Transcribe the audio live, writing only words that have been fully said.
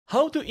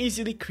how to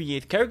easily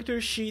create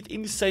character sheet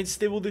inside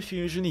Stable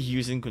Diffusion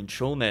using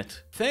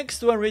ControlNet. Thanks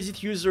to a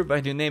Reddit user by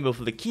the name of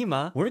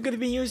Lekima, we're gonna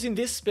be using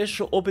this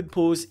special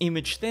openpose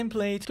image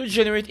template to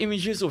generate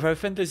images of our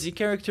fantasy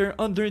character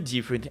under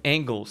different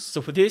angles.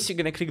 So for this, you're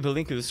gonna click the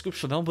link in the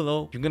description down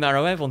below. You're gonna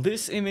arrive on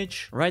this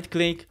image, right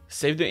click,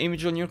 save the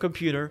image on your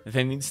computer.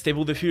 Then in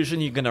Stable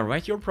Diffusion, you're gonna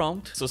write your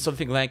prompt. So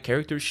something like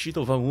character sheet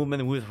of a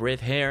woman with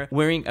red hair,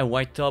 wearing a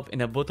white top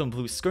and a bottom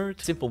blue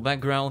skirt, simple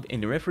background in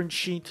the reference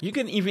sheet. You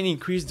can even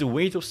increase the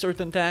weight of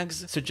certain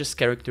tags, such as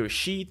character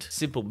sheet,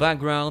 simple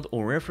background,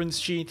 or reference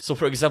sheet. So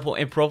for example,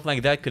 a prompt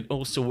like that could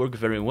also work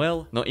very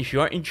well. Now, if you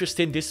are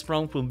interested, this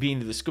prompt will be in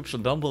the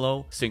description down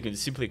below, so you can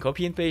simply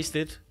copy and paste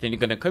it. Then you're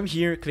gonna come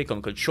here, click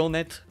on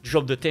ControlNet,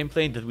 drop the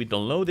template that we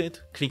downloaded,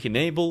 click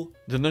enable.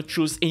 Do not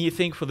choose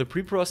anything for the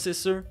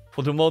preprocessor.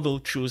 For the model,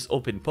 choose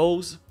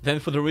openpose. Then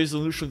for the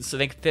resolution,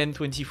 select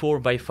 1024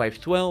 by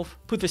 512,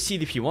 put a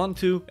seed if you want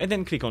to, and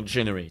then click on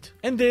generate.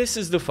 And this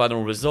is the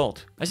final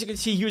result. As you can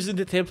see, using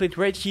the template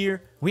right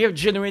here, we have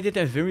generated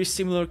a very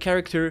similar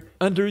character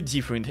under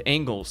different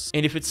angles.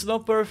 And if it's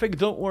not perfect,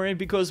 don't worry,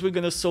 because we're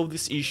gonna solve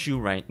this issue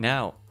right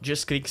now.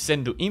 Just click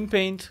send to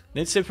inpaint.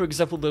 Let's say for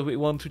example that we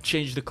want to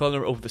change the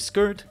color of the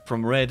skirt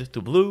from red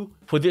to blue.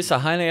 For this, I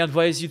highly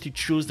advise you to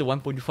choose the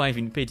 1.5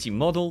 inpainting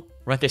model.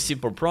 Write a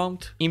simple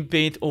prompt,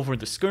 inpaint over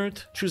the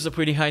skirt, choose a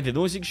pretty high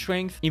denoising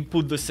strength,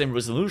 input the same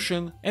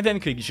resolution, and then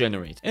click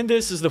generate. And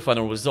this is the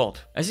final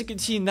result. As you can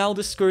see, now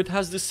the skirt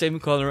has the same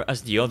color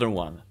as the other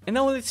one. And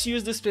now let's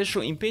use the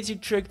special inpainting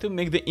trick to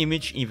make the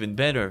image even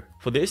better.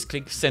 For this,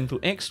 click send to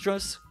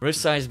extras,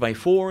 resize by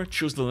 4,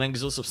 choose the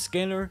length of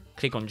scalar,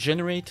 click on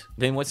generate.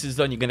 Then once it's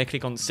done, you're gonna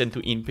click on send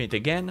to inpaint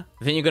again.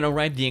 Then you're gonna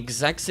write the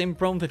exact same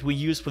prompt that we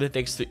used for the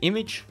text to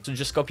image. So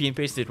just copy and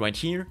paste it right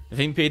here.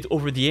 Then paint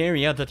over the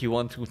area that you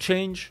want to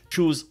change,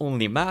 choose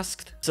only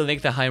masked,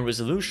 select a high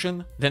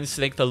resolution, then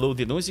select a low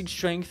denoising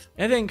strength,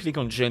 and then click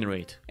on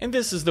generate. And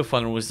this is the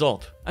final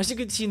result. As you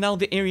can see, now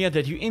the area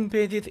that you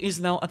inpainted is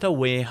now at a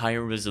way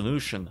higher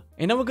resolution.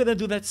 And now we're gonna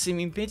do that same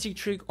inpainting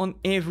trick on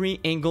every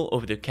angle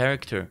of the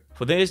character.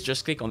 For this,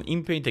 just click on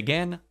inpaint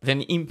again,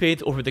 then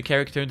inpaint over the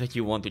character that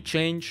you want to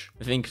change,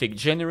 then click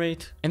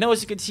generate. And now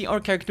as you can see, our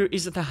character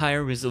is at a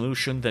higher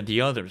resolution than the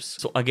others.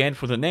 So again,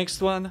 for the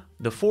next one,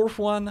 the fourth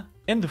one,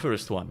 and the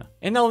first one.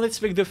 And now let's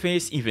make the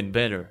face even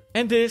better.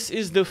 And this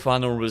is the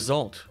final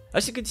result.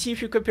 As you can see,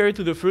 if you compare it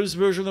to the first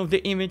version of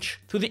the image,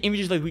 to the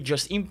image that we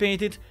just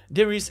inpainted,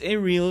 there is a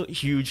real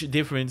huge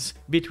difference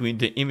between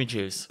the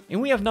images.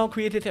 And we have now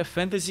created a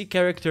fantasy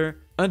character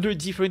under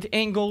different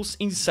angles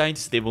inside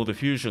Stable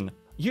Diffusion,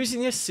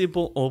 using a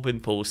simple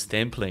openpose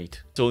template.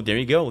 So there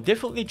you go,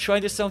 definitely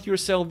try this out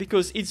yourself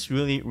because it's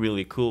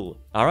really cool.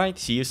 Alright,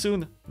 see you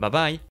soon, bye bye.